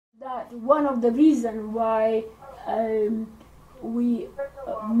that one of the reasons why we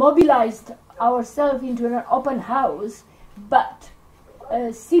mobilized ourselves into an open house, but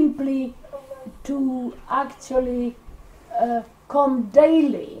simply to actually come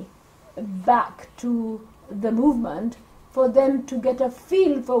daily back to the movement, for them to get a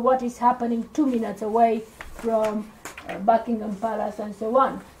feel for what is happening 2 minutes away from Buckingham Palace and so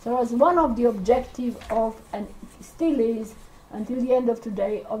on. So as one of the objectives of, and still is until the end of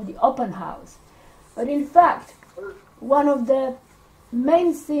today, of the open house. But in fact, one of the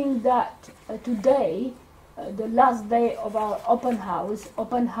main things that today, the last day of our open house,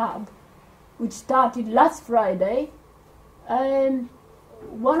 open hub, which started last Friday,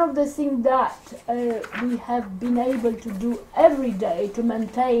 one of the things that we have been able to do every day to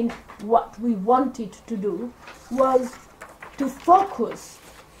maintain what we wanted to do was to focus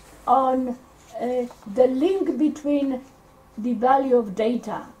on the link between the value of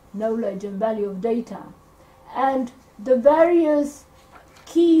data, knowledge and value of data, and the various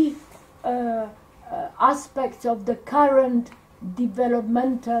key aspects of the current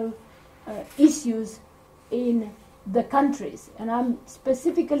developmental issues in the countries. And I'm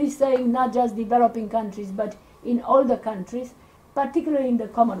specifically saying not just developing countries, but in all the countries, particularly in the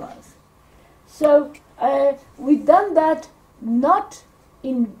Commonwealth. So we've done that not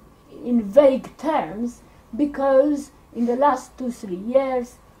in vague terms, because in the last 2-3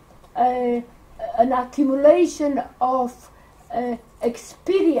 years, an accumulation of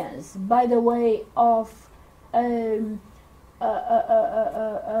experience by the way of a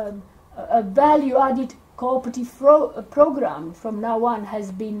value-added cooperative program from now on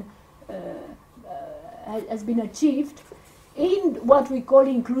has been achieved in what we call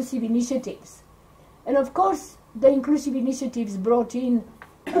inclusive initiatives. And of course, the inclusive initiatives brought in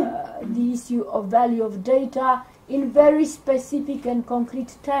the issue of value of data in very specific and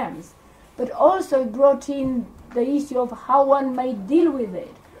concrete terms, but also brought in the issue of how one may deal with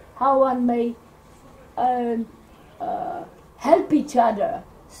it, how one may help each other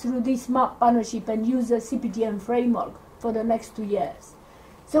through this smart partnership and use a CPTM framework for the next 2 years.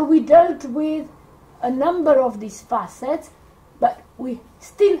 So we dealt with a number of these facets, but we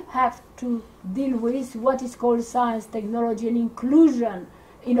still have to deal with what is called science, technology and inclusion,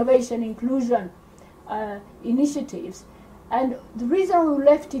 innovation inclusion initiatives. And the reason we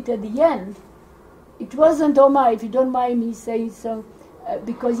left it at the end, it wasn't, Omar, if you don't mind me saying so,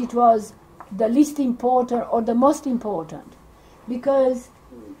 because it was the least important or the most important, because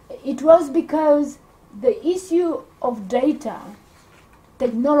it was because the issue of data,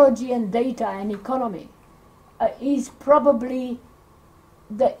 technology and data and economy is probably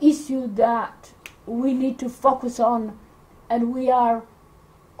the issue that we need to focus on, and we are,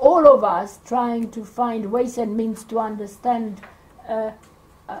 all of us, trying to find ways and means to understand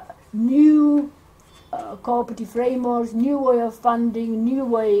new cooperative frameworks, new way of funding, new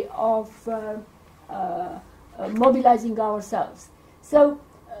way of mobilizing ourselves. So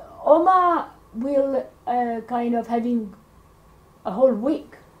Omar will kind of having a whole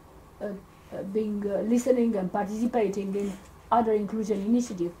week being listening and participating in other inclusion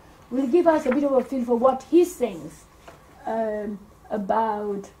initiatives, will give us a bit of a feel for what he thinks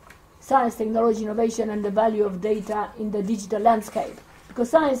about science, technology, innovation and the value of data in the digital landscape. Because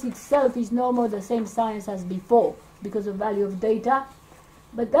science itself is no more the same science as before because of value of data,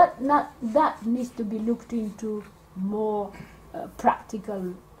 but that needs to be looked into more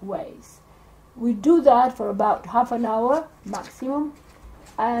practical ways. We do that for about half an hour maximum,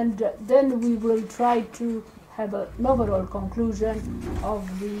 and then we will try to have an overall conclusion of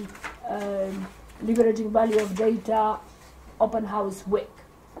the leveraging value of data open house week,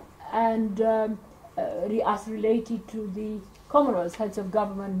 and as related to the Commonwealth Heads of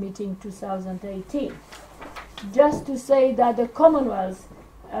Government meeting 2018. Just to say that the Commonwealth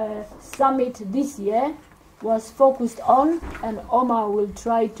summit this year was focused on, and Omar will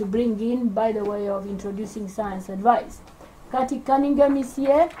try to bring in by the way of introducing science advice. Cathy Cunningham is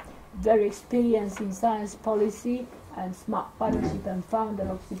here, very experienced in science policy and smart partnership and founder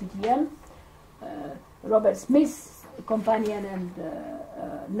of CPTM. Robert Smith, companion and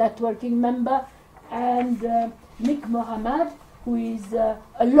networking member, and Nick Mohammed, who is a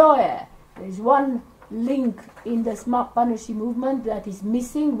lawyer. There is one link in the smart partnership movement that is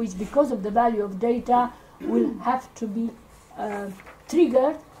missing, which because of the value of data will have to be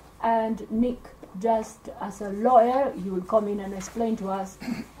triggered, and Nick, just as a lawyer, he will come in and explain to us,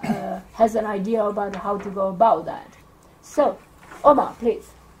 has an idea about how to go about that. So, Omar,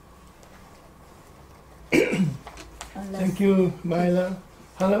 please. Thank you, Myla.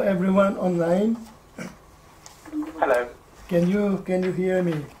 Hello, everyone online. Hello. Can you hear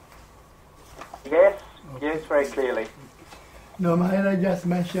me? Yes, yes, very clearly. No, Mahira just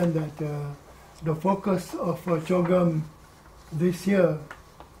mentioned that the focus of CHOGM this year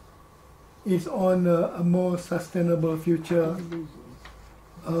is on a more sustainable future,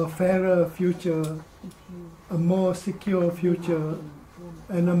 a fairer future, a more secure future,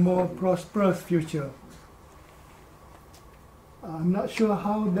 and a more prosperous future. I'm not sure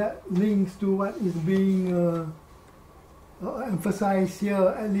how that links to what is being emphasized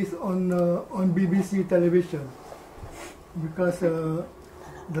here, at least on BBC television, because the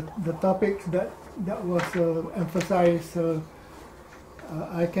topics that was emphasized,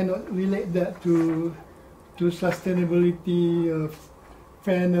 I cannot relate that to sustainability,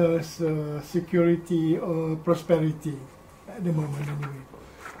 fairness, security, or prosperity at the moment anyway.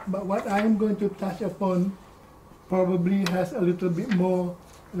 But what I'm going to touch upon probably has a little bit more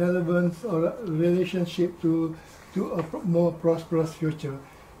relevance or relationship to a more prosperous future.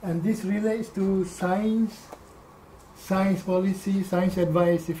 And this relates to science policy, science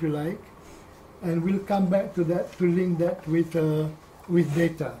advice, if you like. And we'll come back to that, to link that with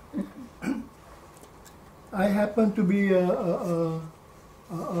data. I happen to be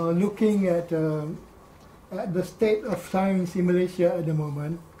looking at the state of science in Malaysia at the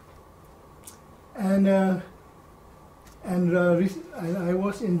moment. And I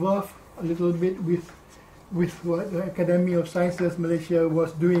was involved a little bit with what the Academy of Sciences Malaysia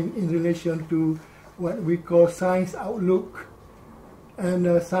was doing in relation to what we call Science Outlook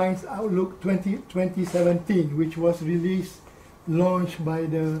and Science Outlook 2017, which was launched by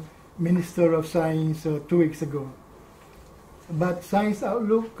the Minister of Science 2 weeks ago. But Science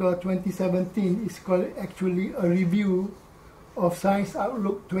Outlook 2017 is called actually a review of Science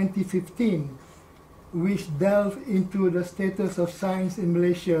Outlook 2015, which delved into the status of science in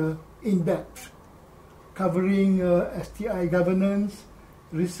Malaysia in depth, covering STI governance,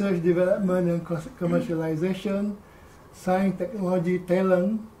 research development and commercialization, science technology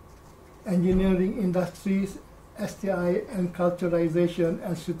talent, engineering industries, STI and culturalization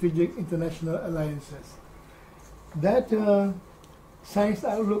and strategic international alliances. That Science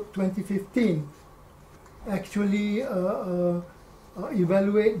Outlook 2015 actually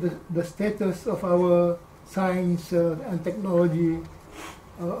evaluate the status of our science and technology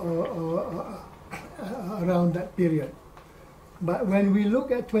around that period. But when we look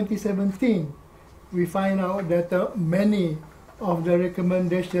at 2017, we find out that many of the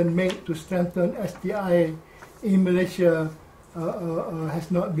recommendations made to strengthen STI in Malaysia has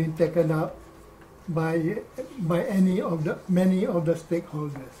not been taken up by many of the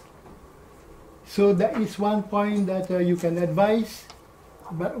stakeholders. So that is one point that you can advise,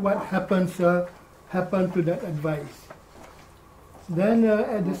 but what happened to that advice? Then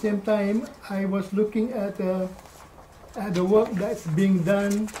at the same time, I was looking at the work that's being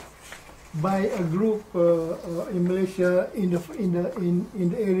done by a group in Malaysia in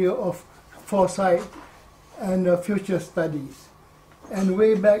the area of foresight and future studies. And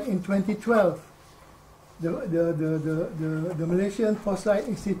way back in 2012, the Malaysian Foresight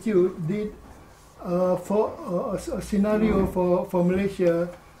Institute did a scenario for Malaysia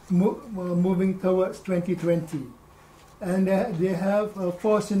moving towards 2020. And they have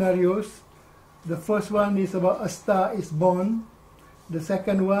 4 scenarios. The first one is about A Star is Born. The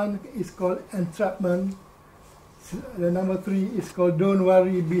second one is called Entrapment. The number 3 is called Don't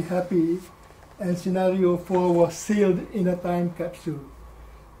Worry, Be Happy. And scenario 4 was Sealed in a Time Capsule.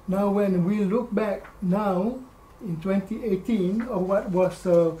 Now when we look back now in 2018 of what was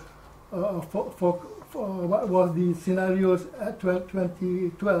what was the scenarios at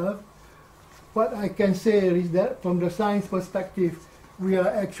 2012, what I can say is that from the science perspective, we are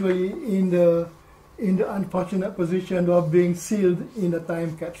actually in the unfortunate position of being sealed in a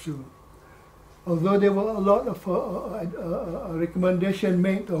time capsule. Although there were a lot of recommendations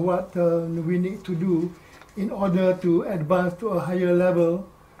made of what we need to do in order to advance to a higher level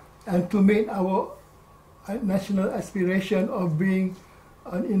and to meet our national aspiration of being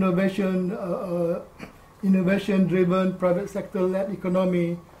an innovation-driven, private sector-led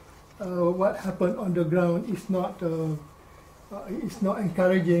economy, what happened on the ground is not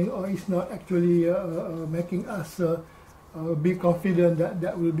encouraging, or is not actually making us be confident that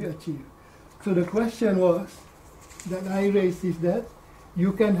that will be achieved. So the question was that I raised is that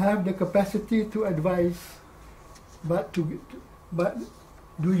you can have the capacity to advise, but do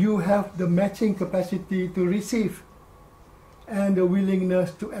you have the matching capacity to receive and the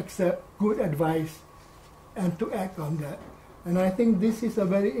willingness to accept good advice and to act on that? And I think this is a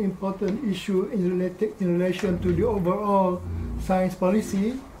very important issue in relation to the overall science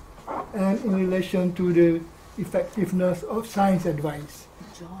policy and in relation to the effectiveness of science advice.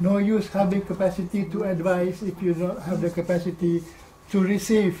 No use having capacity to advise if you don't have the capacity to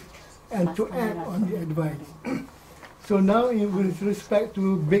receive and to act on the advice. So now, with respect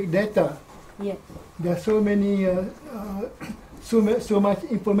to big data, there are so many, so much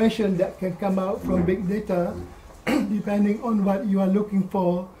information that can come out from big data, depending on what you are looking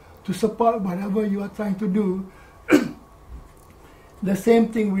for to support whatever you are trying to do. The same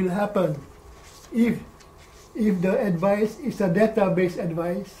thing will happen if the advice is a data-based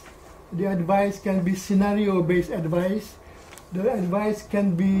advice. The advice can be scenario-based advice. The advice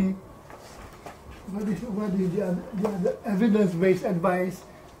can be what is the evidence-based advice.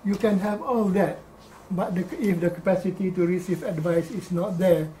 You can have all that, but if the capacity to receive advice is not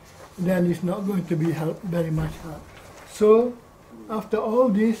there, then it's not going to be very much help. So, after all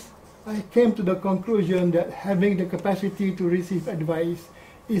this, I came to the conclusion that having the capacity to receive advice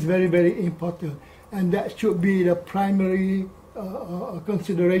is very, very important, and that should be the primary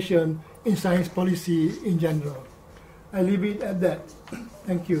consideration in science policy in general. I leave it at that.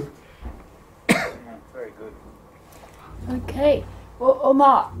 Thank you. Very good. Okay. Well,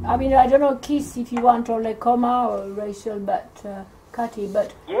 Omar, I mean, I don't know, Keith, if you want, or Lekoma, or Rachel, but Kati,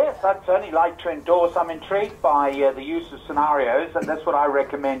 but... Yes, I'd certainly like to endorse. I'm intrigued by the use of scenarios, and that's what I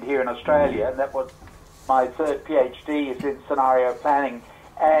recommend here in Australia. And that was my third PhD is in scenario planning.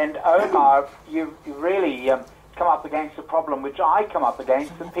 And Omar, you really come up against a problem which I come up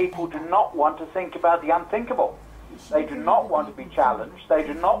against, that people do not want to think about the unthinkable. They do not want to be challenged. They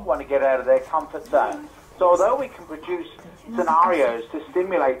do not want to get out of their comfort zone. So although we can produce scenarios to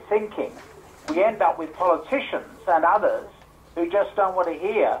stimulate thinking, we end up with politicians and others who just don't want to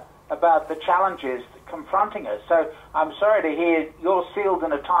hear about the challenges confronting us. So I'm sorry to hear you're sealed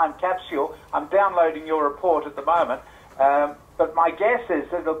in a time capsule. I'm downloading your report at the moment, but my guess is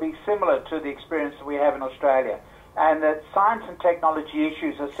that it'll be similar to the experience that we have in Australia, and that science and technology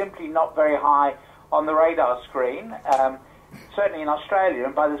issues are simply not very high on the radar screen, certainly in Australia,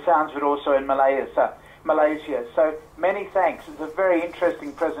 and by the sounds of it also in Malaysia. So many thanks. It's a very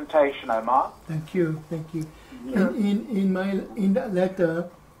interesting presentation, Omar. Thank you, thank you. In that letter,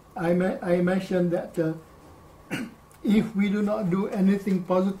 I mentioned that if we do not do anything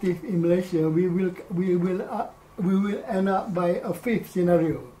positive in Malaysia, we will end up by a fifth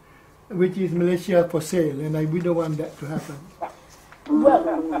scenario, which is Malaysia for sale, and we don't want that to happen.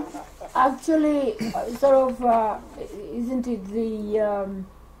 Well, actually, sort of, isn't it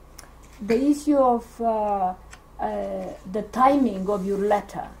the issue of the timing of your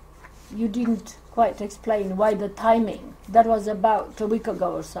letter? You didn't quite explain why the timing. That was about a week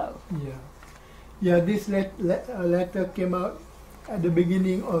ago or so. Yeah. This letter came out at the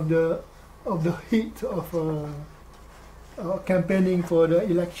beginning of the heat of campaigning for the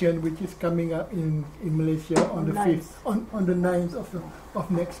election, which is coming up in Malaysia on the 5th, on the 9th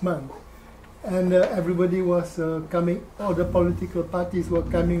of next month. And everybody was coming, all the political parties were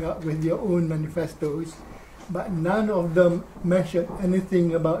coming up with their own manifestos, but none of them mentioned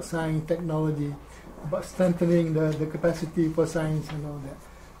anything about science, technology, about strengthening the capacity for science and all that.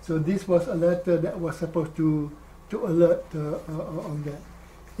 So this was a letter that was supposed to alert on that.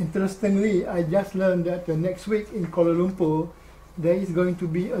 Interestingly, I just learned that next week in Kuala Lumpur, there is going to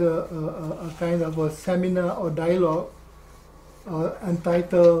be a kind of a seminar or dialogue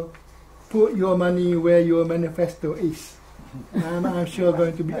entitled "Put Your Money Where Your Manifesto Is." And I'm sure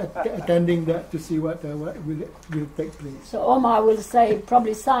going to be attending that to see what will take place. So Omar will say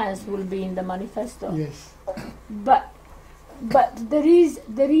probably science will be in the manifesto. Yes. But there is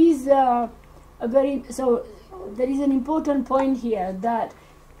a very, so there is an important point here, that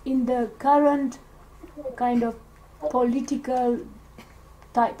in the current kind of political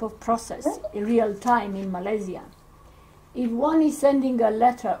type of process in real time in Malaysia, if one is sending a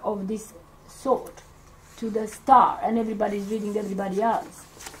letter of this sort to the Star and everybody's reading everybody else,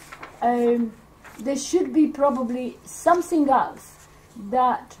 there should be probably something else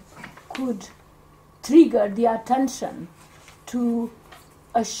that could trigger the attention to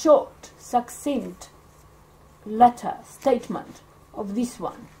a short, succinct letter, statement of this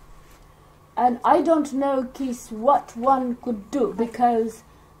one. And I don't know, Keith, what one could do, because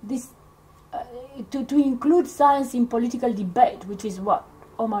this to include science in political debate, which is what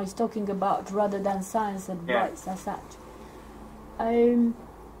Omar is talking about, rather than science advice as such.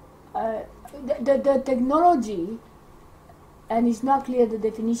 The technology, and it's not clear the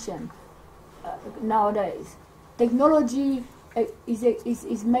definition nowadays, technology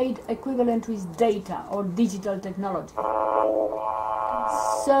is made equivalent with data or digital technology.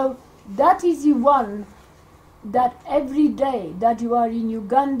 So that is the one that every day that you are in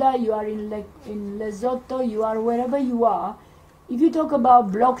Uganda, you are in Lesotho, you are wherever you are, if you talk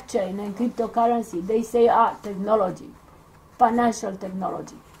about blockchain and cryptocurrency, they say technology, financial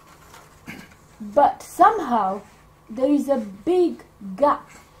technology. But somehow there is a big gap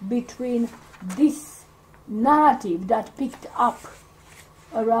between this narrative that picked up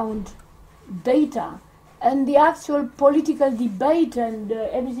around data and the actual political debate and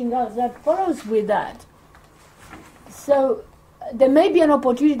everything else that follows with that. So there may be an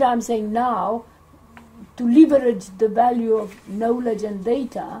opportunity, I'm saying now, to leverage the value of knowledge and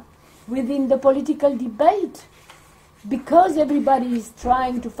data within the political debate, because everybody is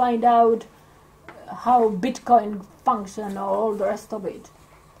trying to find out how Bitcoin function or all the rest of it.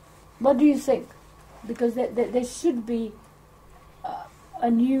 What do you think? Because there should be a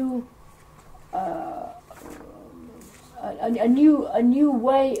new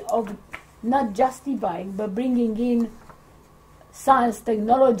way of not justifying but bringing in science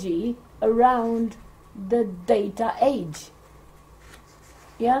technology around the data age.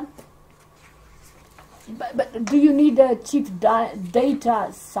 Yeah? But do you need a chief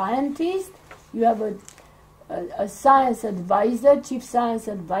data scientist? You have a science advisor, chief science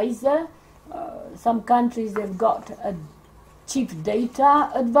advisor. Some countries have got a chief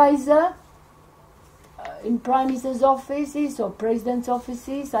data advisor in prime minister's offices or president's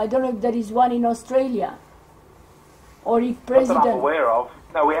offices. I don't know if there is one in Australia. Or if president... Not that I'm aware of.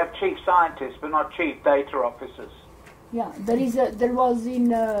 No, we have chief scientists, but not chief data officers. Yeah, there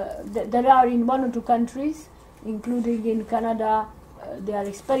are in 1 or 2 countries, including in Canada. They are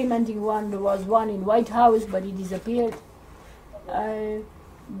experimenting one. There was one in White House, but it disappeared.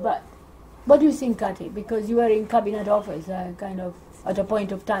 But what do you think, Kati? Because you were in cabinet office, kind of at a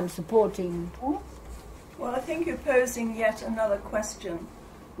point of time supporting. Well, I think you're posing yet another question,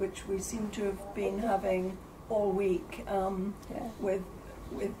 which we seem to have been having all week, with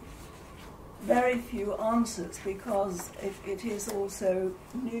very few answers, because it is also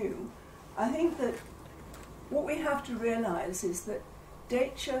new. I think that what we have to realize is that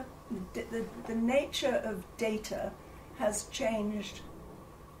the nature of data has changed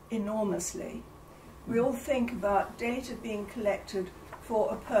enormously. We all think about data being collected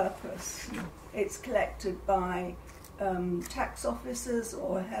for a purpose. It's collected by tax officers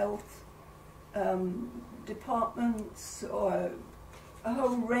or health departments or a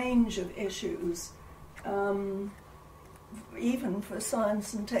whole range of issues, even for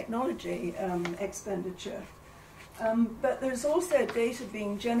science and technology expenditure. But there's also data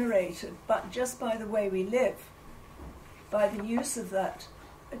being generated, but just by the way we live, by the use of that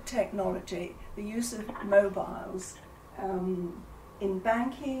technology, the use of mobiles, in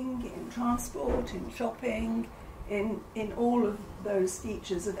banking, in transport, in shopping, in all of those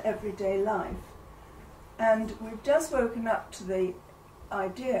features of everyday life. And we've just woken up to the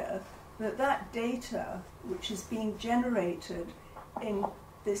idea that that data, which is being generated in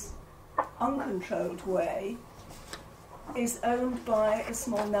this uncontrolled way, is owned by a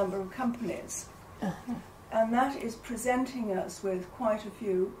small number of companies. And that is presenting us with quite a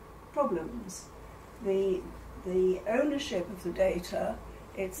few problems. The ownership of the data,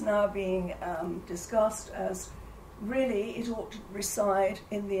 it's now being discussed as really it ought to reside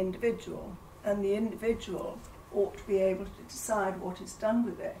in the individual, and the individual ought to be able to decide what is done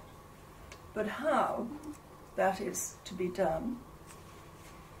with it. But how that is to be done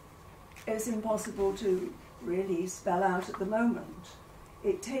is impossible to really spell out at the moment.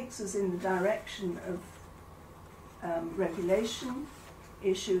 It takes us in the direction of regulation,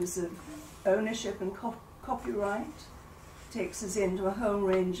 issues of ownership and copyright, takes us into a whole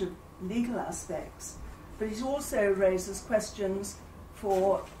range of legal aspects, but it also raises questions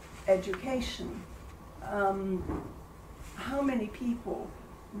for education. How many people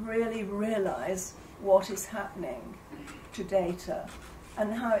really realize what is happening to data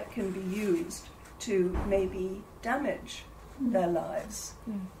and how it can be used to maybe damage their lives?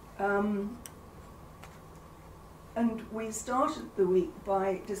 And we started the week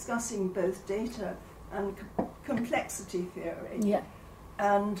by discussing both data and complexity theory. Yeah.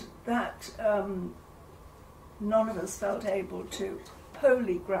 And that none of us felt able to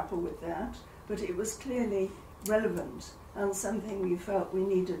wholly grapple with that, but it was clearly relevant and something we felt we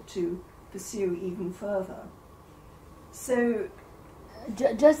needed to pursue even further. So,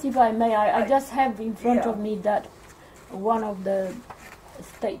 just if I may, I just have in front of me that one of the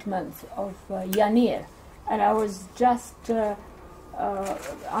statements of Yanir, and I was just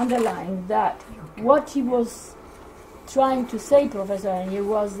underlying that what he was trying to say, Professor Yanir,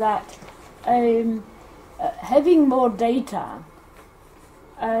 was that having more data,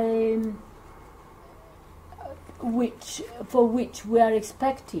 for which we are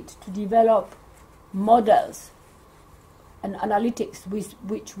expected to develop models an analytics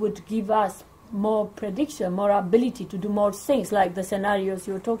which would give us more prediction, more ability to do more things, like the scenarios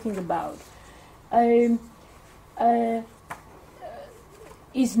you're talking about,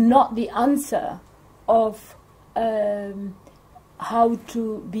 is not the answer of how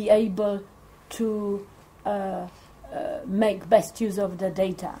to be able to make best use of the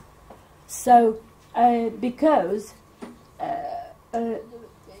data. So, because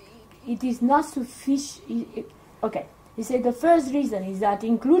it is not sufficient. Okay, he said the first reason is that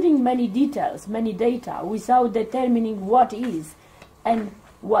including many details, many data, without determining what is and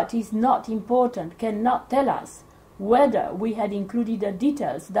what is not important cannot tell us whether we had included the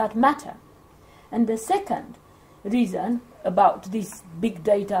details that matter. And the second reason about this big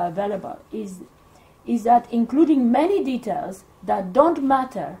data available is that including many details that don't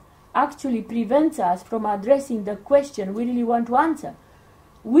matter actually prevents us from addressing the question we really want to answer.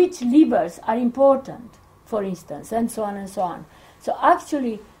 Which levers are important, for instance, and so on and so on. So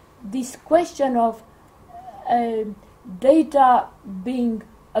actually, this question of data being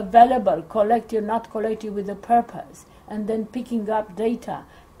available, collected or not collected with a purpose, and then picking up data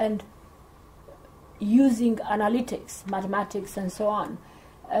and using analytics, mathematics, and so on,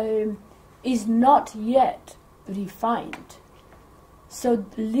 is not yet refined. So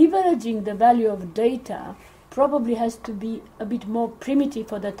leveraging the value of data probably has to be a bit more primitive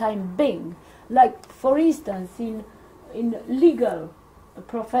for the time being. Like, for instance, in legal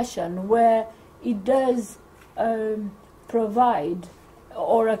profession, where it does provide,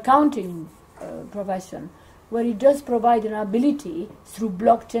 or accounting profession, where it does provide an ability through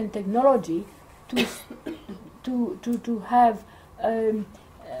blockchain technology to have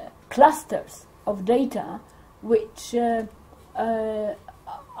clusters of data which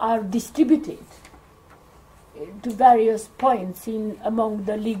are distributed to various points among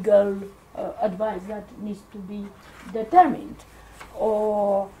the legal advice that needs to be determined,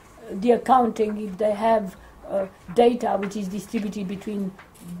 or the accounting, if they have data which is distributed between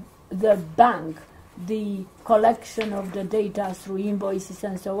the bank, the collection of the data through invoices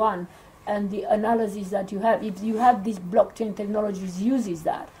and so on, and the analysis that you have, if you have these blockchain technologies uses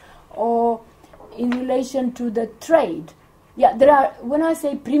that, or in relation to the trade. Yeah, there are, when I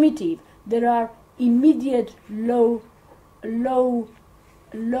say primitive, there are immediate low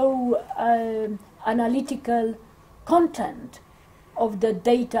analytical content of the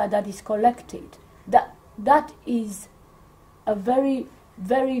data that is collected. That is a very,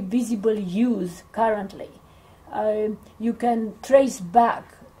 very visible use currently. You can trace back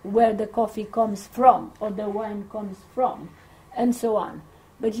where the coffee comes from or the wine comes from, and so on.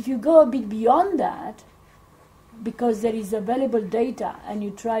 But if you go a bit beyond that, because there is available data and you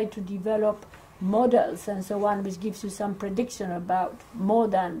try to develop models and so on, which gives you some prediction about more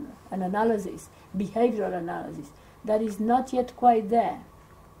than an analysis, behavioral analysis, that is not yet quite there.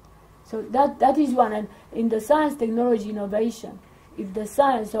 So that is one. And in the science, technology, innovation, if the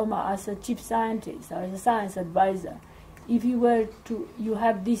science, Omar, as a chief scientist or as a science advisor, if you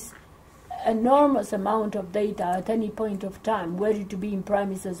have this enormous amount of data at any point of time ready to be in Prime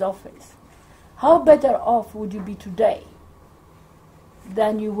Minister's office, how better off would you be today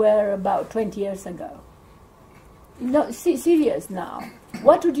than you were about 20 years ago? No, serious now.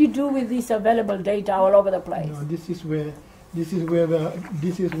 What would you do with this available data all over the place? No, this is where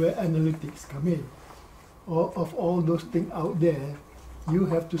analytics come in. Of all those things out there, you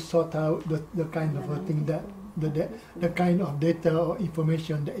have to sort out the kind of a thing that the kind of data or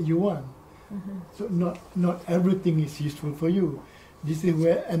information that you want. Mm-hmm. So not everything is useful for you. This is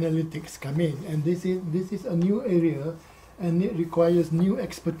where analytics come in, and this is a new area, and it requires new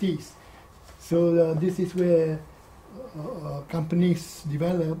expertise. So this is where companies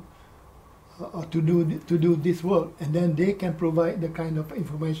develop to do this work, and then they can provide the kind of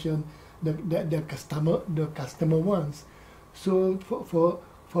information that the customer wants. So for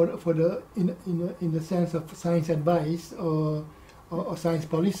the in the sense of science advice or science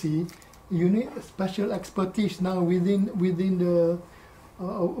policy, you need special expertise now within the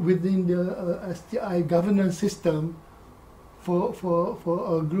STI governance system for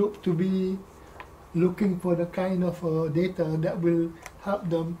a group to be looking for the kind of data that will help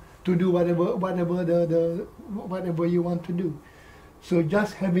them to do whatever you want to do. So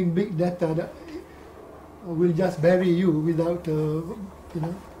just having big data that will just bury you without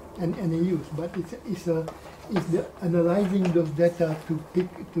any use. But it's the analyzing those data to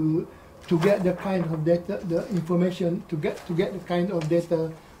get the kind of data, the information, to get the kind of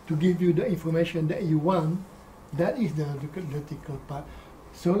data to give you the information that you want. That is the critical part.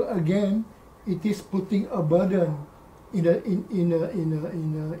 So again, it is putting a burden in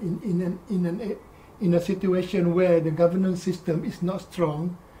in a situation where the governance system is not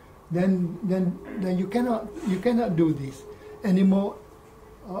strong, then you cannot do this anymore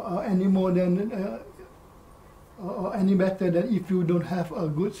than any better than if you don't have a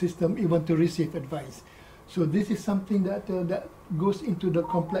good system even to receive advice. So this is something that that goes into the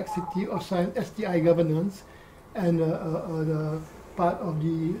complexity of science STI governance and the part of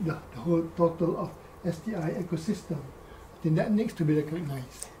the whole total of STI ecosystem. I think that needs to be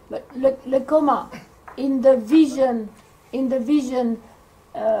recognized. But Lekoma, in the vision,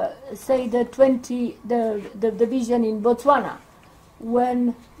 say the vision in Botswana,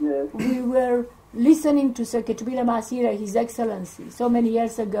 when we were listening to Seketubile Masira, His Excellency, so many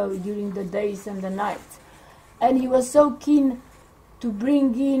years ago during the days and the nights, and he was so keen to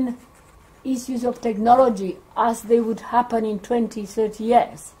bring in issues of technology as they would happen in 20, 30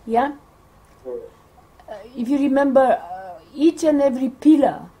 years, yeah? If you remember, each and every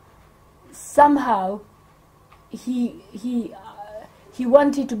pillar, somehow, he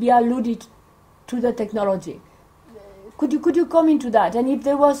wanted to be alluded to the technology. Could you come into that? And if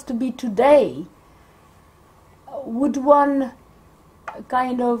there was to be today, would one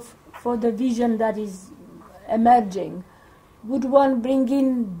kind of, for the vision that is emerging, would one bring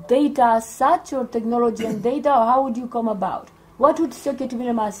in data as such, or technology and data, or how would you come about? What would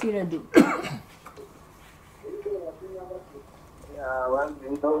Seketubile Masira do? Well,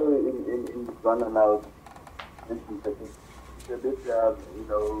 you know, in Botswana now, it's a bit,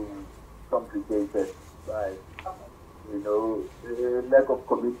 complicated by, the lack of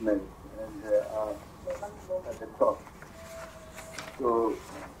commitment and at the top. So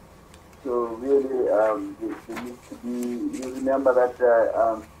really, there needs to be. You remember that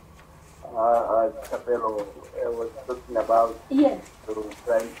Capello was talking about. Yes. So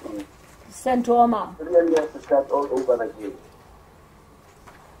trying to. Centroma. Really have to start all over again.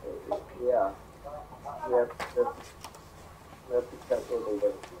 Yeah. We have to start all over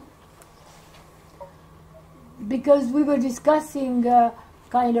again. Because we were discussing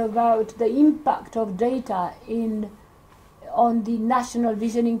kind of about the impact of data on the national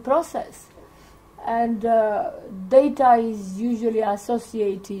visioning process, and data is usually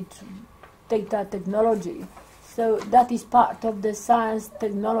associated data technology, so that is part of the science,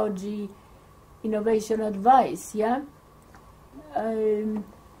 technology, innovation advice, yeah. So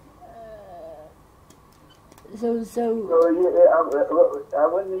I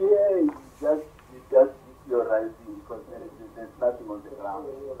want to hear just your writing, because there's nothing on the ground.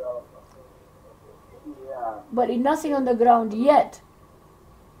 Yeah. But it's nothing on the ground yet.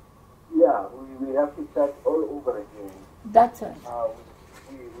 Yeah, we have to start all over again. That's it.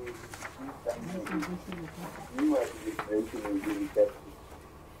 We administration will be rejected.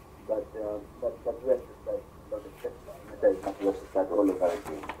 But we have to start, we have to start all over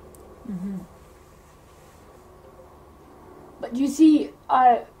again. Mm-hmm. But you see,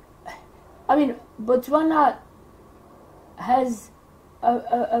 I mean, Botswana has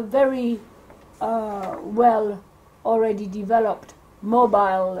a very well already developed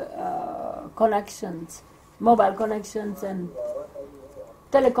mobile connections and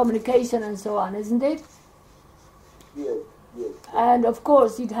telecommunication and so on, isn't it? Yes. And of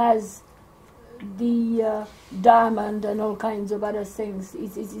course it has the diamond and all kinds of other things.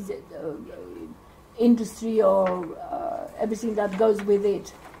 It's industry or everything that goes with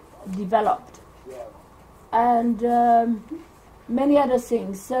it developed. And many other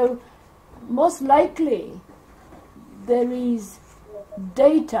things. So most likely there is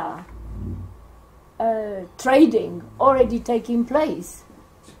data trading already taking place.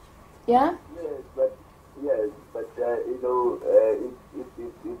 Yeah? Yes, but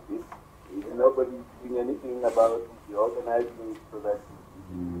if nobody's doing anything about the organizing so that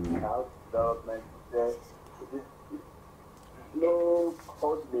house development there's no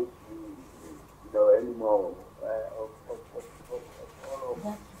coordination, anymore of all of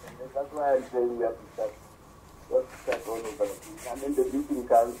that. That's why I'm saying we have to start all over again. And then the meeting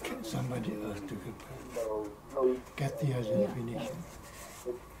council. Somebody else to go. Kathy hasn't finished.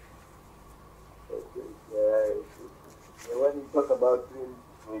 When you talk about real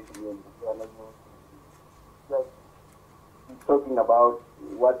situation, just talking about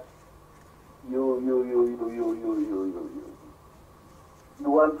what you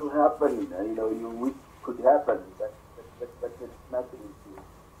want to happen, you wish could happen, but there's nothing to.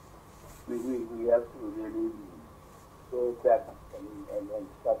 We have to really go back and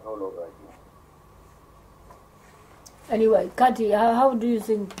start all over again. Anyway, Kati, how do you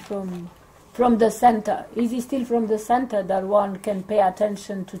think from the center? Is it still from the center that one can pay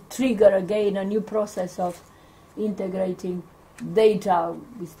attention to trigger again a new process of integrating data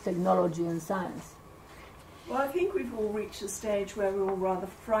with technology and science? Well, I think we've all reached a stage where we're all rather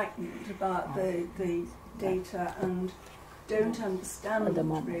frightened about the data and don't understand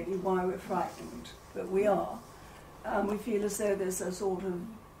really why we're frightened, but we are. We feel as though there's a sort of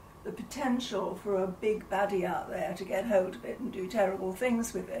the potential for a big baddie out there to get hold of it and do terrible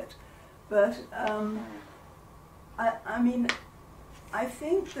things with it. But I mean, I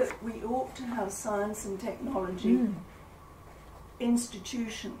think that we ought to have science and technology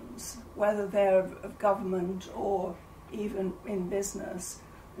institutions, whether they're of government or even in business,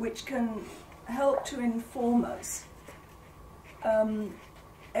 which can help to inform us.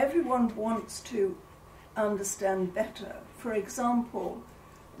 Everyone wants to understand better. For example,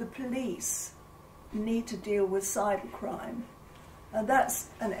 the police need to deal with cybercrime, and that's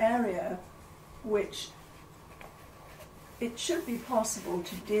an area which it should be possible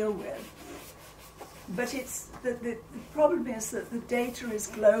to deal with. But it's the problem is that the data is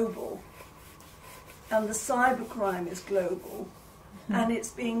global, and the cybercrime is global, and it's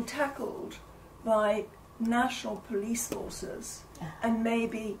being tackled by national police forces and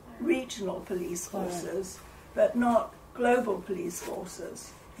maybe regional police forces, but not global police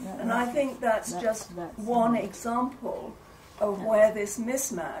forces. And I think that's just one example of where this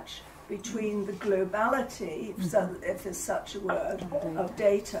mismatch between the globality, if there's such a word, of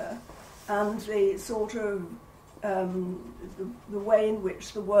data, and the sort of the way in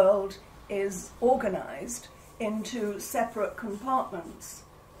which the world is organized into separate compartments,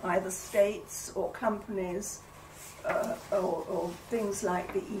 either states or companies, or things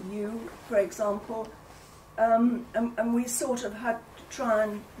like the EU, for example, and we sort of had to try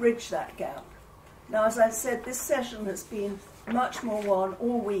and bridge that gap. Now, as I said, this session has been much more one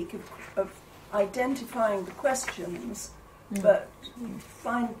all week of identifying the questions, but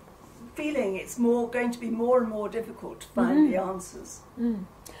feeling it's going to be more and more difficult to find the answers.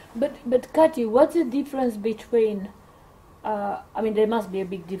 But Kathy, what's the difference between, I mean, there must be a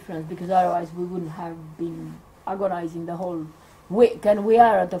big difference, because otherwise we wouldn't have been agonizing the whole week, and we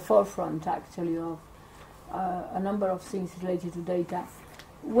are at the forefront actually of a number of things related to data.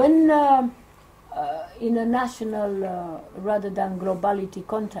 When in a national rather than globality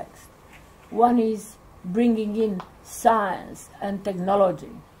context, one is bringing in science and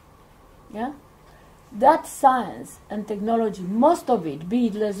technology, yeah? That science and technology, most of it, be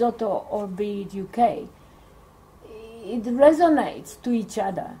it Lesotho or be it UK, it resonates to each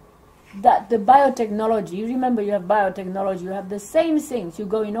other. That the biotechnology, you remember you have biotechnology, you have the same things, you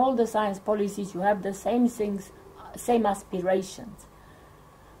go in all the science policies, you have the same things, same aspirations.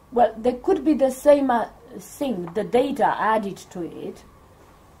 Well, there could be the same thing, the data added to it,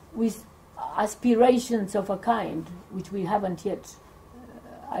 with aspirations of a kind, which we haven't yet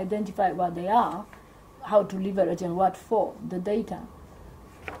identified what they are, how to leverage and what for, the data.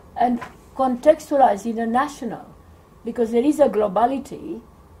 And contextualize international, because there is a globality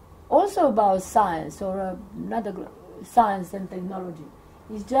also about science, or another science and technology.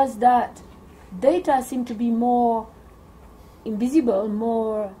 It's just that data seem to be more invisible,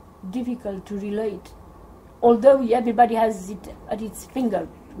 more difficult to relate, although everybody has it at its finger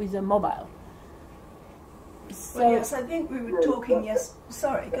with a mobile. So well, yes, I think we were talking, yes,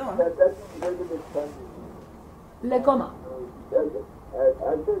 sorry, go on. Le comment?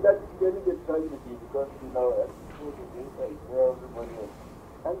 I think that's very good tragedy, because, you know, everybody else.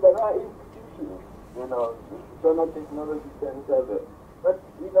 And there are institutions, you know, sonar technology centers, but,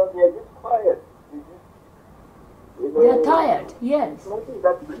 you know, they are just quiet. They are tired, yes. Nothing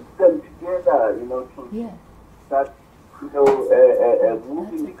that brings them together, you know, to start, you know,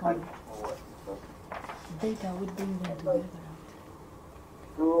 moving the country forward. Data would bring them together.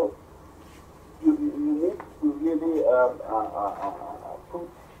 So, you need to really put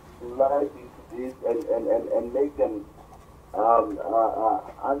life into this and make them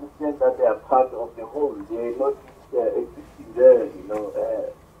understand that they are part of the whole. They are not existing there, you know,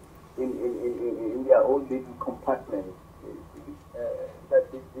 in their own little compartments.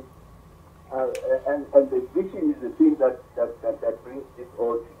 And the vision is the thing that brings this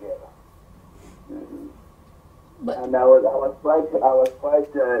all together. And I was quite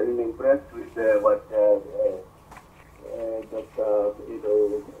impressed with what Dr.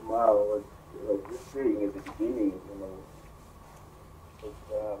 Mao was just saying at the beginning. You know,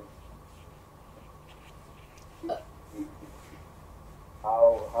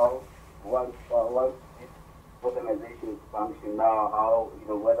 how once these organizations function now, how, you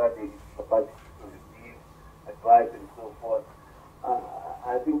know, whether they capacity to receive advice and so forth.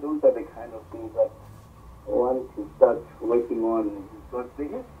 I think those are the kind of things that one can start working on, because the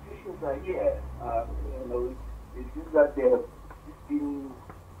institutions are here. You know, it's just that they have just been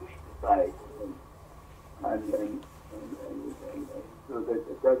pushed aside. and so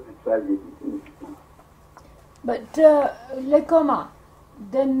that's the tragedy. But Lekoma,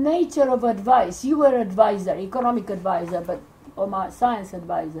 the nature of advice, you were advisor, economic advisor, but Omar science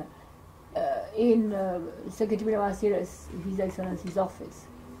advisor in Secretary of His Excellency's office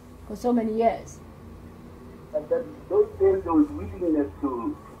for so many years. And that those days there was willingness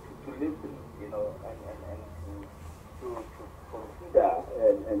to listen, you know, and to consider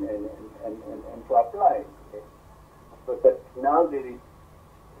and to apply. Okay? But now there is,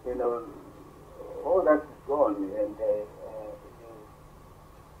 you know, all that is gone, and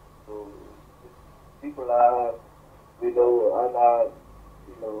so people are, you know, other,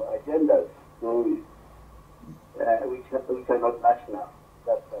 you know, agendas. So which are not national.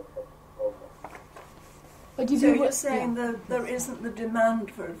 That's the problem. But So you're saying that there isn't the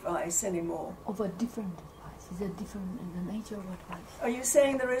demand for advice anymore? Of a different advice, is a different in the nature of advice. Are you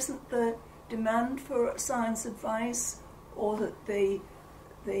saying there isn't the demand for science advice, or that the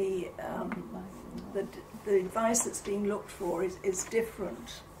advice that's being looked for is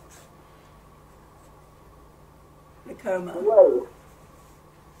different? Lekoma. Well,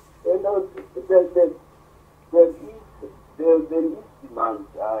 you know, there is demand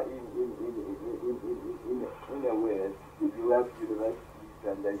in a way. You have universities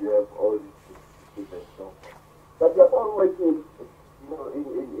and then you have all these things. So, but you're always in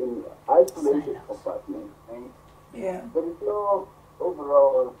isolated compartments. And Yeah. there is no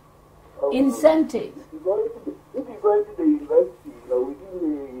overall Incentive. If you go to the university, you know, within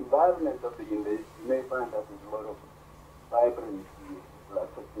the environment of the university, you may find that there's a lot of vibrancy people are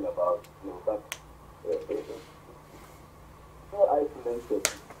talking about, you know, but it's so isolated.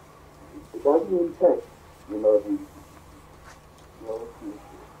 It doesn't impact, you know, the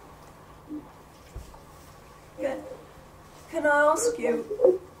Can I ask you?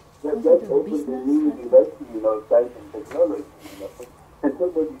 That's open the new university, you know, science and technology, you know, and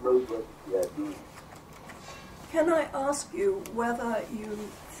nobody knows what they are doing. Can I ask you whether you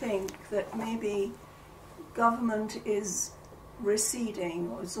think that maybe government is receding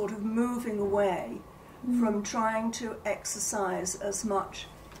or sort of moving away from trying to exercise as much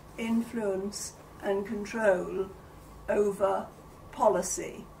influence and control over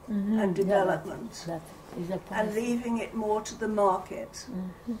policy and development, That is a and policy. leaving it more to the market?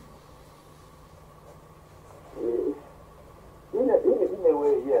 In a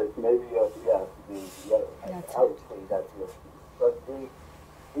way, yes, maybe I would say that, yes. But they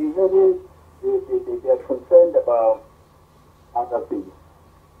are concerned about other things,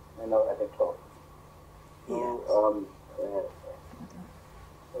 you know, at the top. So,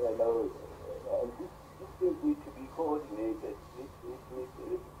 you know, these things need to be coordinated.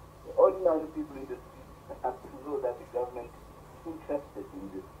 Ordinary people in the street have to know that the government is interested in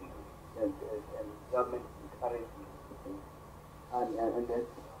this thing, and government encourages it. And there's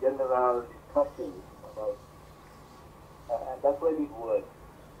general discussion about, and that's when it works.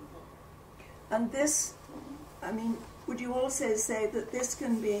 And this, I mean, would you also say that this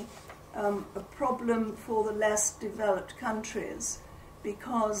can be a problem for the less developed countries,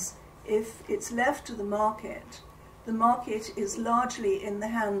 because if it's left to the market is largely in the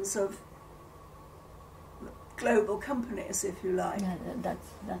hands of global companies, if you like. Yeah,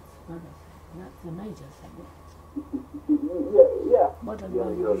 that's the major thing. Yeah. Bottom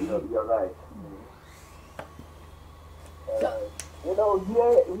You're right. You know,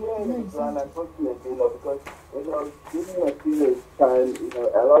 here in Islam, unfortunately, you know, because, you know, during a period of time, you know,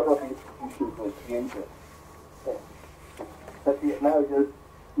 a lot of institutions were created. But we are now just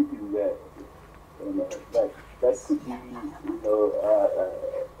sitting there. You know, that could be,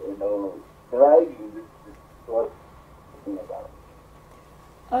 driving this what we're talking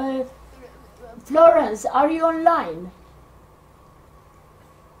about. Florence, are you online?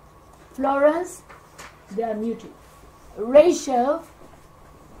 Florence, they are muted. Rachel,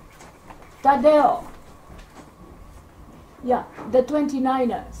 Tadeo, yeah, the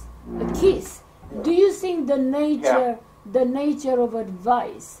 29ers, the KISS. Do you think the nature of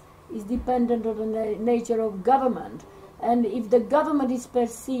advice is dependent on the nature of government? And if the government is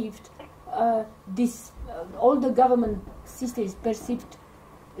perceived, all the government system is perceived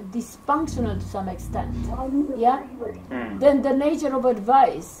dysfunctional to some extent, yeah, then the nature of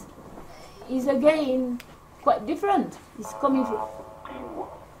advice is again quite different. It's coming from...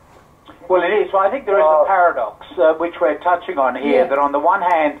 Well, it is. Well, I think there is a paradox which we're touching on here, that on the one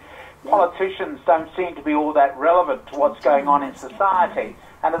hand, politicians don't seem to be all that relevant to what's going on in society,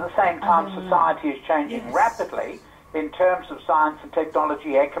 and at the same time society is changing rapidly in terms of science and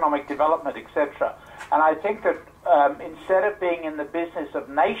technology, economic development, etc. And I think that instead of being in the business of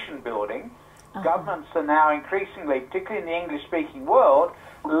nation building, Governments are now increasingly, particularly in the English-speaking world,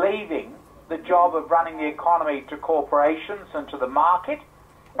 leaving the job of running the economy to corporations and to the market.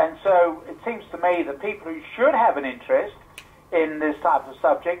 And so it seems to me that people who should have an interest in this type of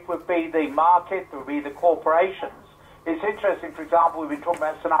subject would be the market, would be the corporations. It's interesting, for example, we've been talking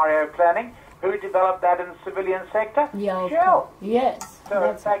about scenario planning. Who developed that in the civilian sector? Yeah, Shell. Yes. So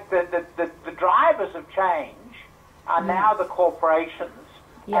in fact, the drivers of change are now the corporations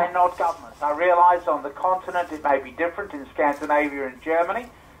and not governments. I realise on the continent it may be different in Scandinavia and Germany,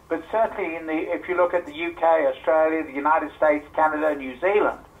 but certainly if you look at the UK, Australia, the United States, Canada, and New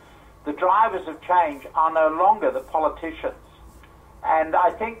Zealand, the drivers of change are no longer the politicians. And I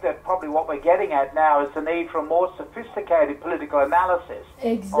think that probably what we're getting at now is the need for a more sophisticated political analysis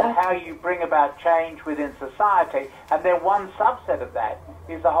on how you bring about change within society. And then one subset of that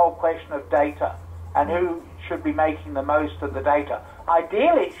is the whole question of data and who should be making the most of the data.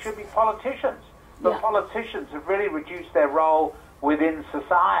 Ideally, it should be politicians, but politicians have really reduced their role within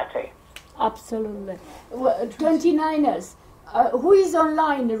society. Absolutely. 29ers. Who is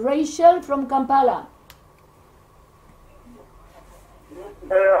online? Rachel from Kampala.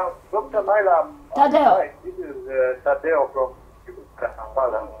 Dr. Naila, Tadeo. This is Tadeo from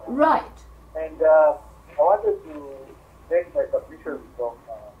Kampala. Right. And I wanted to make my submission from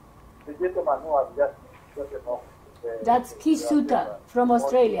the gentleman who has just gotten off. That's Kisuta from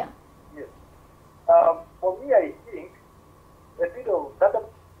Australia. Yes. For me, I think a bit of that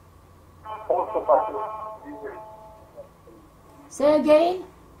also part. Say again?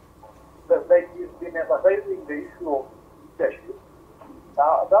 Like he's been emphasizing the issue of leadership.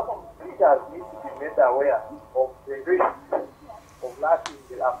 Some of the leaders need to be made aware of the risk of lacking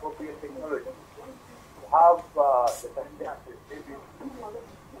the appropriate technology to have the scientific maybe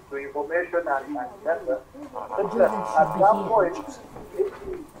to information and data. Such that at some point,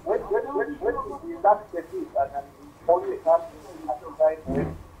 when we lack the truth and only come at the time when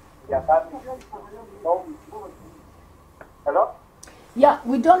we are coming, hello? Yeah,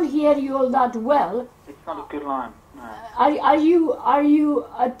 we don't hear you all that well. It's not a good line. No. Are you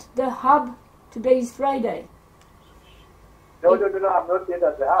at the hub? Today is Friday. No, I'm not yet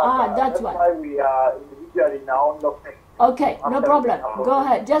at the hub. That's why. Why we are individually now on lockdown. Okay, no problem. Go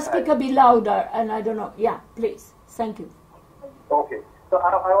ahead. Just speak a bit louder, and I don't know. Yeah, please. Thank you. Okay. So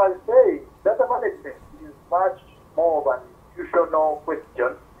I was saying data management is much more of an institutional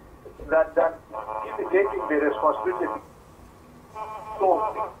question than indicating the responsibility. So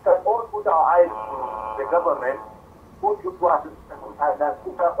we can all put our eyes on the government, put you to us, and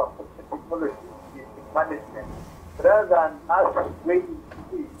put up a technology in management, rather than us waiting to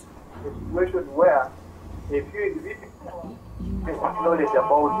see a situation where a few individuals have knowledge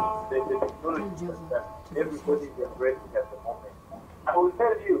about the technology that everybody is embracing at the moment. I will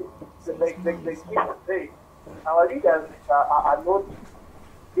tell you, like people say, our leaders are not,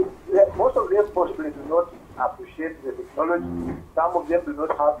 most of them possibly do not appreciate the technology. Some of them do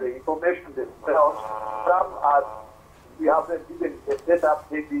not have the information themselves. Some are, we haven't even set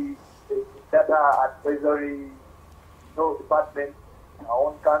up maybe the data advisory department in our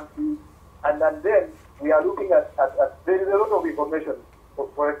own country. And then we are looking at there is a lot of information.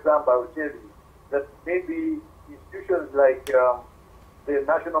 For example, I will tell you that maybe institutions like the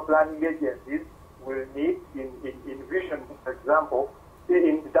national planning agencies will need in vision, for example,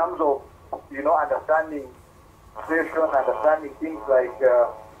 in terms of understanding situation, understanding things like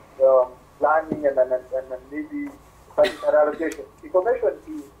planning and maybe budget allocation. Information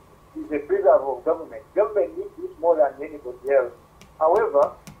is a preserve of government. Government needs this more than anybody else.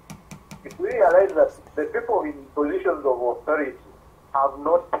 However, if we realize that the people in positions of authority have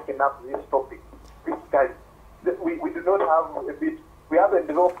not taken up this topic critically, we do not have we haven't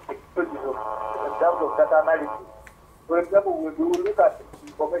developed technologies in terms of data analysis. For example, we will look at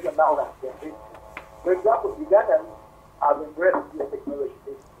information now and for example, Ugandans have embraced this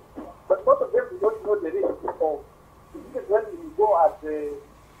technology, but most of them do not know the risk of. Because when you go at the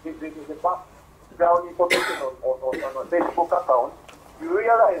background information on a Facebook account, you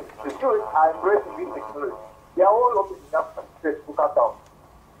realize the students are embracing this technology. They are all opening up Facebook accounts,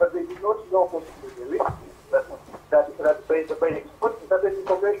 but they do not know possibly the risk that by exposing certain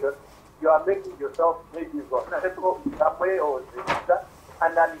information, you are making yourself maybe vulnerable in some way or that.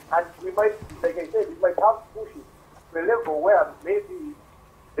 And we might, like I said, we might have to push it to a level where maybe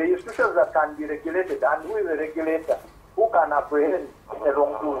the institutions that can be regulated, and who is the regulator, who can apprehend the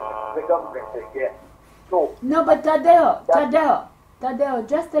wrongdoing, the government again. So no, but Tadeo,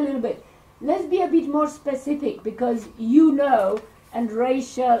 just a little bit. Let's be a bit more specific, because you know, and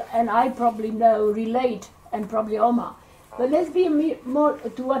Rachel and I probably know, relate, and probably Omar. But let's be more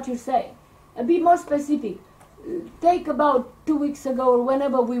to what you say. a bit more specific. Take about 2 weeks ago, or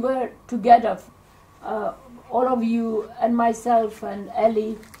whenever we were together, all of you and myself and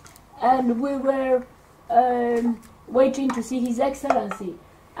Ellie, and we were waiting to see His Excellency.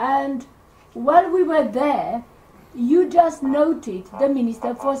 And while we were there, you just noted the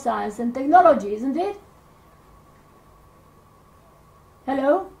Minister for Science and Technology, isn't it?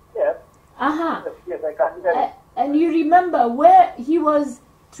 Hello? Yes. Uh-huh. Yes, I can hear you. And you remember where he was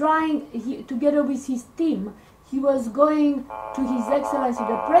trying, together with his team, he was going to His Excellency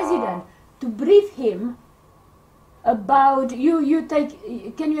the President to brief him about, can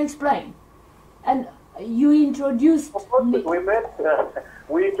you explain? And you introduced Of course, me.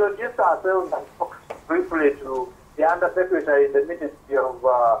 we introduced ourselves and talked briefly to the Undersecretary in the Ministry of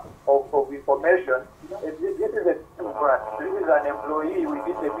Information. This is a for us. This is an employee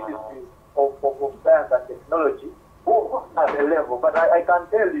within the Ministry of Science and Technology who at a level. But I can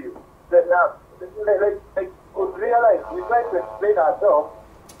tell you that like we realize we try to explain ourselves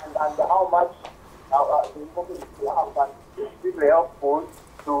and how much the information we have, and it's really helpful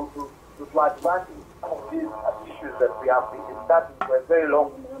to advance in some of these issues that we have been discussing for a very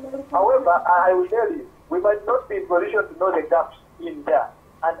long time. However, I will tell you, we might not be in position to know the gaps in there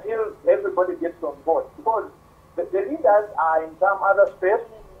until everybody gets on board, because the leaders are in some other space,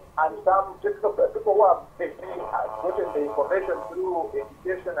 and some people who have gotten the information through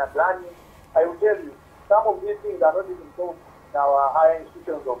education and learning. I will tell you, some of these things are not even told in our higher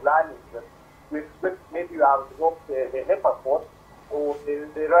institutions of learning. But we expect maybe you have developed a HEPA course or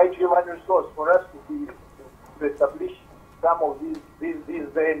the right human resource for us to establish some of these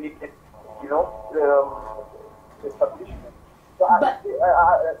very needed, establishments. So at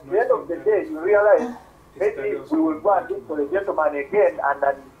the end of the day, you realize maybe we will go and look for the gentleman again and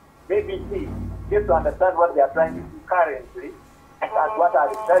then maybe get to understand what they are trying to do currently and what are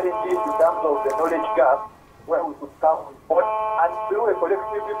the challenges in terms of the knowledge gap, where we could come on board and through a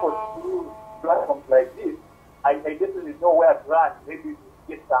collective effort through platforms like this. I definitely know where to run. Maybe we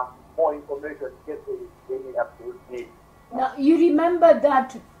get some more information, get the absolute need. Now, you remember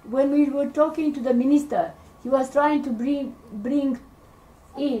that when we were talking to the minister, he was trying to bring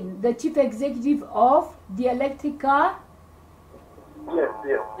in the chief executive of the electric car. Yes.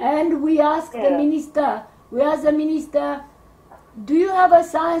 And we asked the minister, do you have a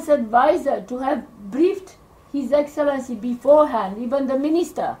science advisor to have briefed His Excellency beforehand, even the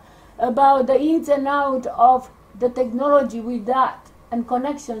minister, about the ins and outs of the technology with that and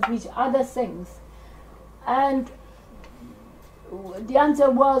connections with other things? And the answer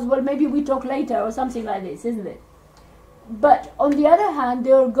was, well, maybe we talk later or something like this, isn't it? But on the other hand,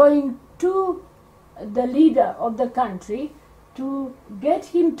 they were going to the leader of the country to get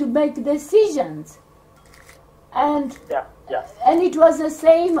him to make decisions. And and it was the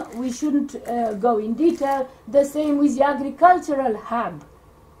same, we shouldn't go in detail, the same with the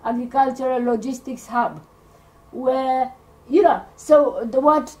agricultural logistics hub, where, so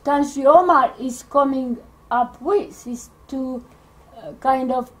what Tan Sri Omar is coming up with is to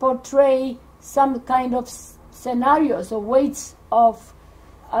kind of portray some kind of scenarios or ways of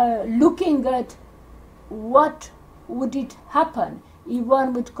looking at what would it happen if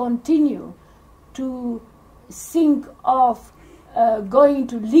one would continue to think of going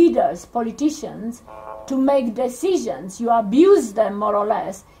to leaders, politicians, to make decisions. You abuse them more or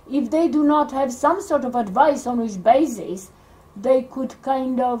less. If they do not have some sort of advice on which basis they could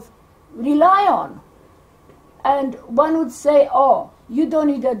kind of rely on. And one would say, oh, you don't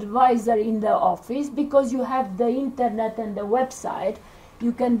need an advisor in the office because you have the internet and the website.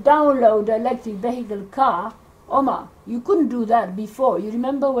 You can download an electric vehicle car. Omar, you couldn't do that before. You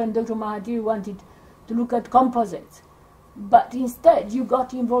remember when Dr. Mahathir wanted to look at composites? But instead, you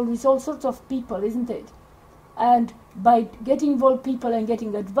got involved with all sorts of people, isn't it? And by getting involved people and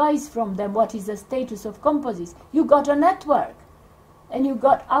getting advice from them, what is the status of composites, you got a network. And you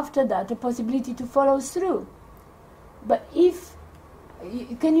got, after that, a possibility to follow through. But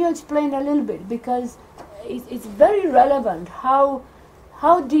can you explain a little bit? Because it's very relevant. How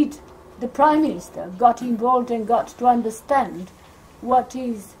did the Prime Minister got involved and got to understand what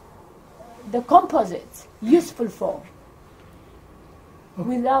is the composites useful for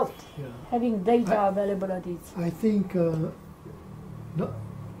without having data available at its... I think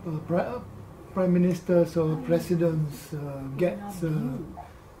Prime Ministers or Presidents gets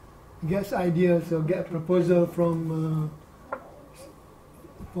ideas or get proposal from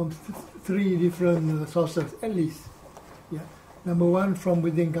three different sources at least. Number one, from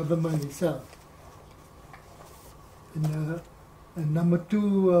within government itself, and number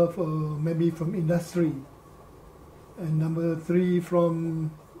two, maybe from industry, and number three, from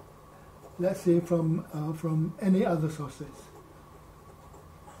let's say from any other sources.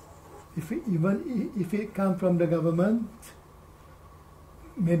 Even if it comes from the government,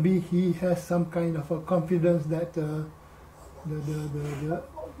 maybe he has some kind of a confidence that the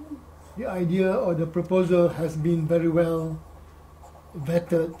idea or the proposal has been very well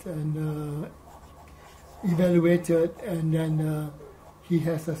vetted and evaluated, and then he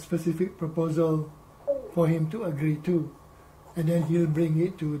has a specific proposal for him to agree to, and then he'll bring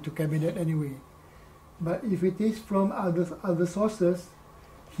it to cabinet anyway. But if it is from other sources,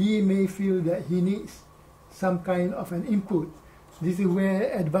 he may feel that he needs some kind of an input. This is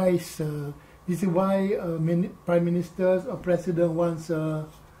where advice. This is why prime ministers or president wants a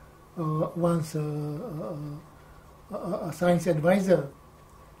science advisor,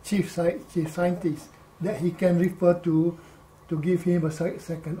 chief scientist, that he can refer to give him a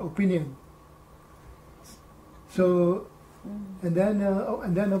second opinion. So, and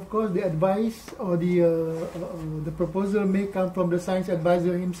then of course the advice or the proposal may come from the science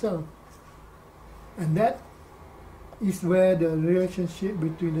advisor himself, and that is where the relationship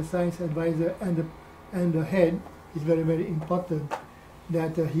between the science advisor and the head is very, very important.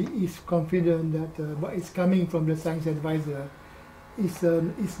 That he is confident that what is coming from the science advisor is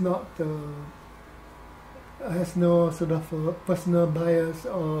not has no sort of personal bias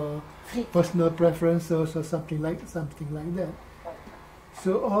or personal preferences or something like that.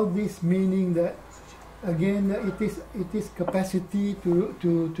 So all this meaning that again it is capacity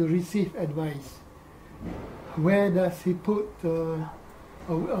to receive advice. Where does he put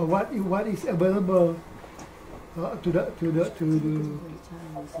what is available to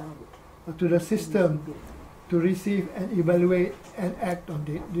the system to receive and evaluate and act on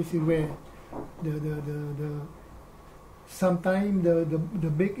it? This is where sometimes the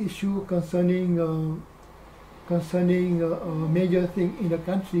big issue concerning a major thing in the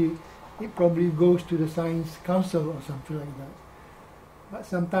country, it probably goes to the Science Council or something like that. But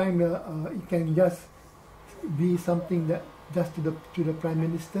sometimes it can just be something that just to the Prime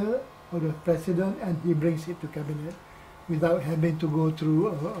Minister or the President, and he brings it to Cabinet without having to go through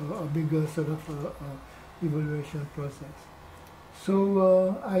a bigger sort of evaluation process.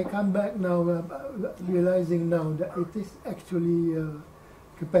 So I come back now, realizing now that it is actually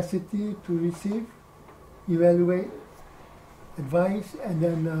capacity to receive, evaluate, advise, and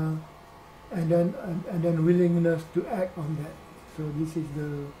then willingness to act on that. So this is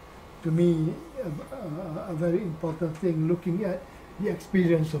to me a very important thing, looking at the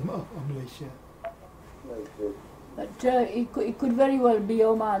experience of Malaysia. But it could very well be,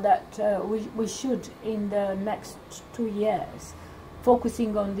 Omar, that we should, in the next 2 years,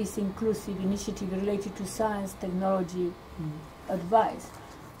 focusing on this inclusive initiative related to science, technology, advice.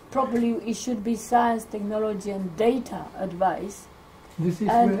 Probably it should be science, technology, and data advice. This is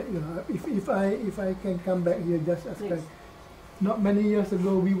where, if I can come back here just as kind. Not many years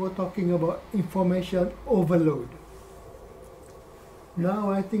ago, we were talking about information overload.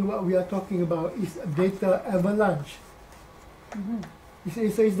 Now I think what we are talking about is data avalanche.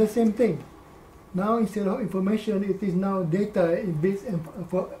 It's the same thing. Now instead of information, it is now data in bits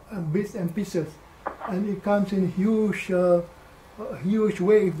and pieces, and it comes in huge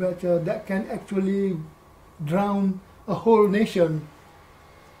wave that can actually drown a whole nation.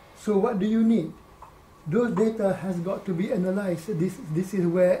 So what do you need? Those data has got to be analyzed. This is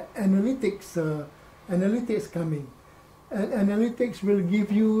where analytics come in. And analytics will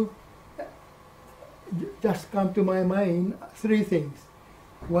give you, just come to my mind, 3 things.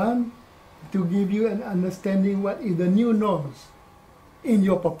 One, to give you an understanding what is the new norms in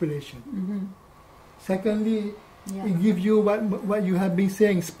your population. Secondly, it gives you what you have been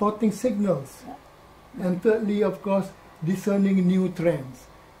saying, spotting signals. And thirdly, of course, discerning new trends.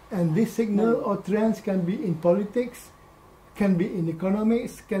 And this signal or trends can be in politics, can be in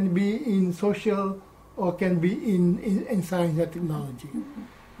economics, can be in social, or can be in science and technology.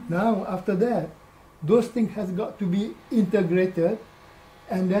 Now, after that, those things has got to be integrated,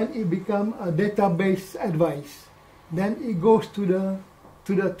 and then it become a database advice. Then it goes to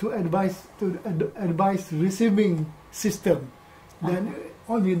advice receiving system. Then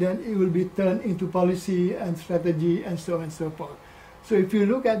only then it will be turned into policy and strategy and so on and so forth. So if you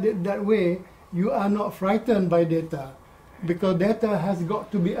look at it that way, you are not frightened by data, because data has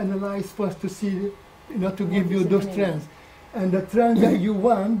got to be analyzed first to see, to give you those trends. And the trend that you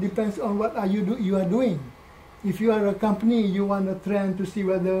want depends on what you are doing. If you are a company, you want a trend to see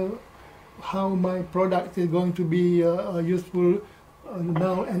how my product is going to be useful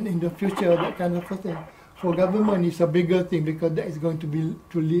now and in the future, that kind of thing. For government, it's a bigger thing, because that is going to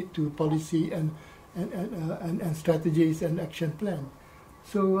lead to policy and strategies and action plan.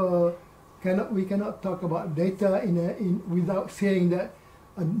 So we cannot talk about data without saying that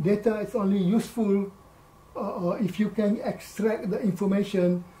data is only useful if you can extract the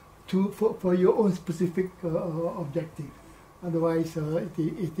information for your own specific objective. Otherwise,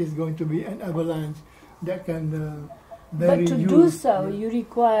 it is going to be an avalanche that can But to do so, you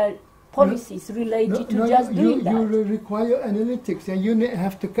require policies related to just doing that. You require analytics, and you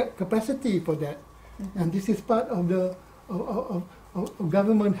have the capacity for that. And this is part of the of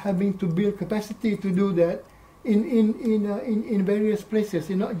government having to build capacity to do that in various places,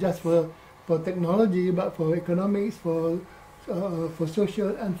 not just for technology, but for economics, for social,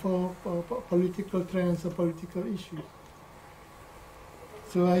 and for political trends or political issues.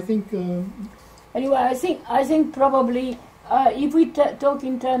 So I think. Anyway, I think probably if we talk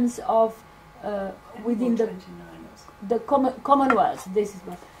in terms of within the Commonwealth, this is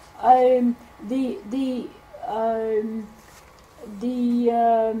what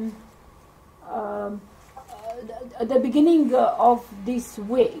at the beginning of this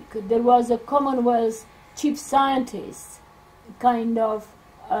week there was a Commonwealth chief scientist kind of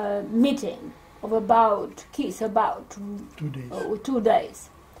meeting of about 2 days.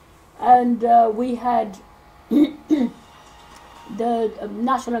 And we had the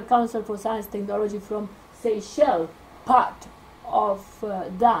National Council for Science and Technology from Seychelles, part of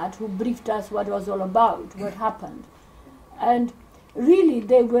that, who briefed us what it was all about, what happened. And really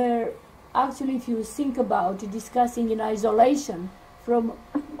they were actually, if you think about it, discussing in isolation from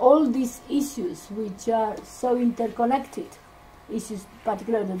all these issues which are so interconnected, issues,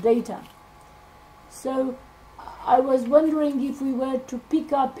 particularly the data. So I was wondering if we were to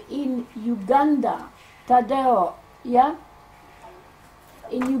pick up in Uganda, Tadeo, yeah?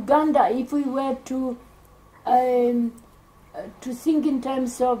 In Uganda, if we were to think in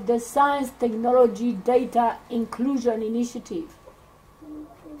terms of the Science, Technology, Data Inclusion Initiative,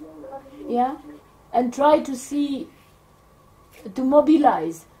 yeah? And try to see, to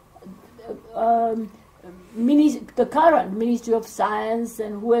mobilize the current Ministry of Science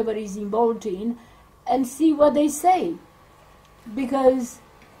and whoever is involved in, and see what they say, because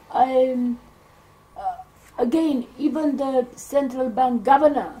again, even the central bank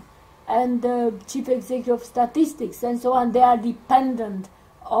governor and the chief executive of statistics and so on, they are dependent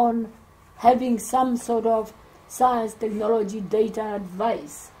on having some sort of science, technology, data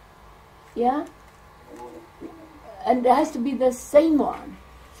advice, yeah, and it has to be the same one.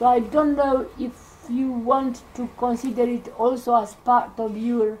 So I don't know if you want to consider it also as part of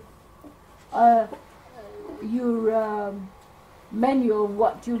your menu of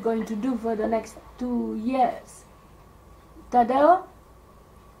what you're going to do for the next 2 years. Tadeo?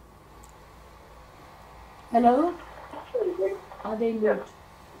 Hello? Are they mute?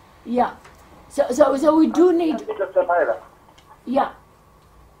 Yeah. So we do need. Yeah.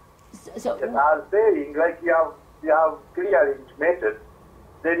 So yes, I was saying, like you have clearly intimated,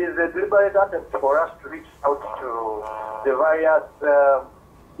 there is a deliberate attempt for us to reach out to the various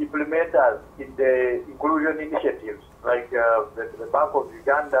implementers in the inclusion initiatives, like the Bank of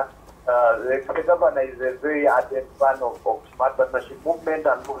Uganda. The governor is a very ardent fan of smart partnership movement,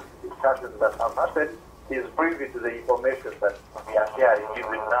 and most discussions that have happened is privy to the information that we are sharing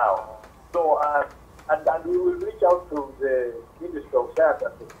even now. So, and we will reach out to the Ministry of Science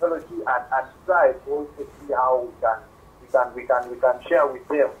and Technology and try to also see how we can share with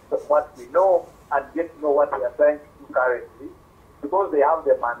them what we know and get to know what we are trying to do currently, because they have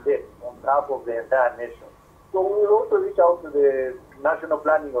the mandate on behalf of the entire nation. So we will also reach out to the National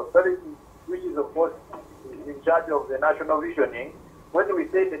Planning Authority, which is of course in charge of the national visioning. When we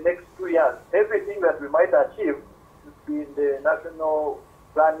say the next 2 years, everything that we might achieve should be in the National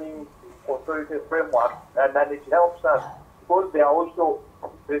Planning Authority framework, and then it helps us because they are also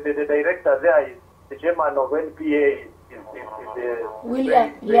the director there is the chairman of NPA, is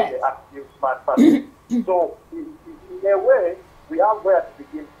the active smart person. So in a way, we have where to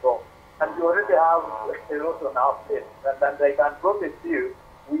begin from, and we already have a lot on our plate, and I can promise you,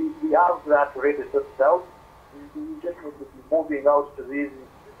 we have that ready to out. We just need to be moving out to these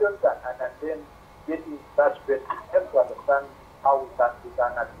institutions and then getting in touch with them to understand how we can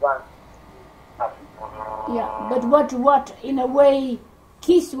advance. Yeah, but what in a way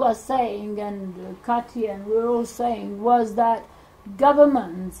Keith was saying, and Kati and we were all saying, was that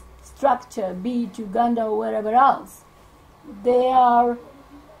government's structure, be it Uganda or wherever else, they are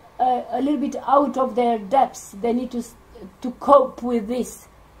a little bit out of their depths. They need to cope with this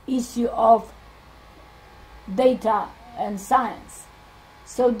issue of data and science.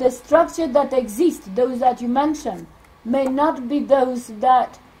 So the structure that exists, those that you mentioned, may not be those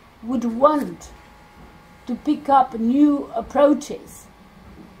that would want to pick up new approaches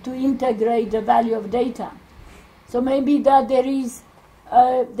to integrate the value of data. So maybe that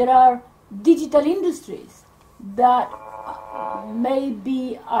there are digital industries that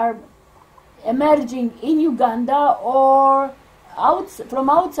maybe are emerging in Uganda or from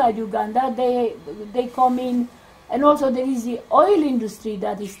outside Uganda. They come in, and also there is the oil industry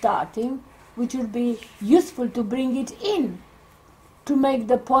that is starting, which would be useful to bring it in to make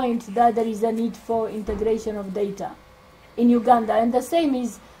the point that there is a need for integration of data in Uganda, and the same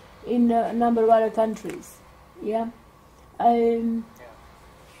is in a number of other countries. Yeah.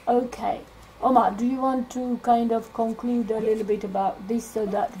 Okay. Omar, do you want to kind of conclude a little bit about this so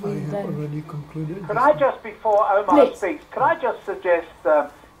that we then... already concluded. Could I just, before Omar speaks, could I just suggest,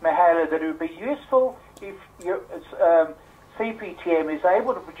 Mihaela, that it would be useful if CPTM is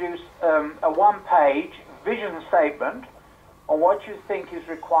able to produce a one-page vision statement on what you think is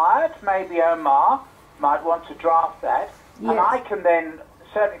required. Maybe Omar might want to draft that. Yes. And I can then,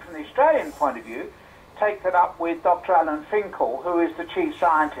 certainly from the Australian point of view, take that up with Dr. Alan Finkel, who is the chief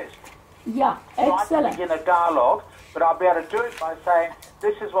scientist. Yeah, So excellent. I can begin a dialogue, but I'll be able to do it by saying,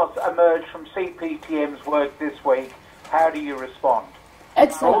 this is what's emerged from CPTM's work this week. How do you respond?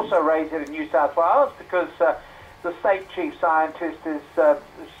 Excellent. I'll also raise it in New South Wales because the state chief scientist is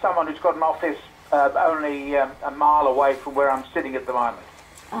someone who's got an office only a mile away from where I'm sitting at the moment.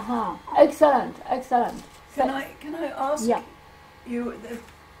 Excellent, excellent. Can I ask you?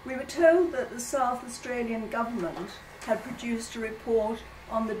 We were told that the South Australian government had produced a report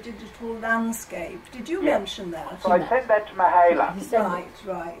on the digital landscape. Did you mention that? So I sent that to Mihaela.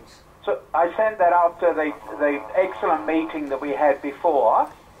 Right. So I sent that after the excellent meeting that we had before.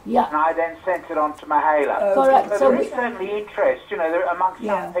 Yeah. And I then sent it on to Mihaela. Correct. So So there is certainly interest, there amongst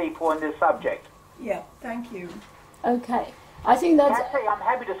some people in this subject. Yeah, thank you. Okay. I think that's... Kathy, I'm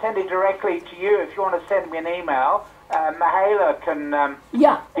happy to send it directly to you if you want to send me an email. Mihaela can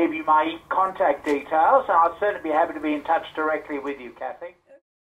give you my contact details, and I'll certainly be happy to be in touch directly with you, Kathy.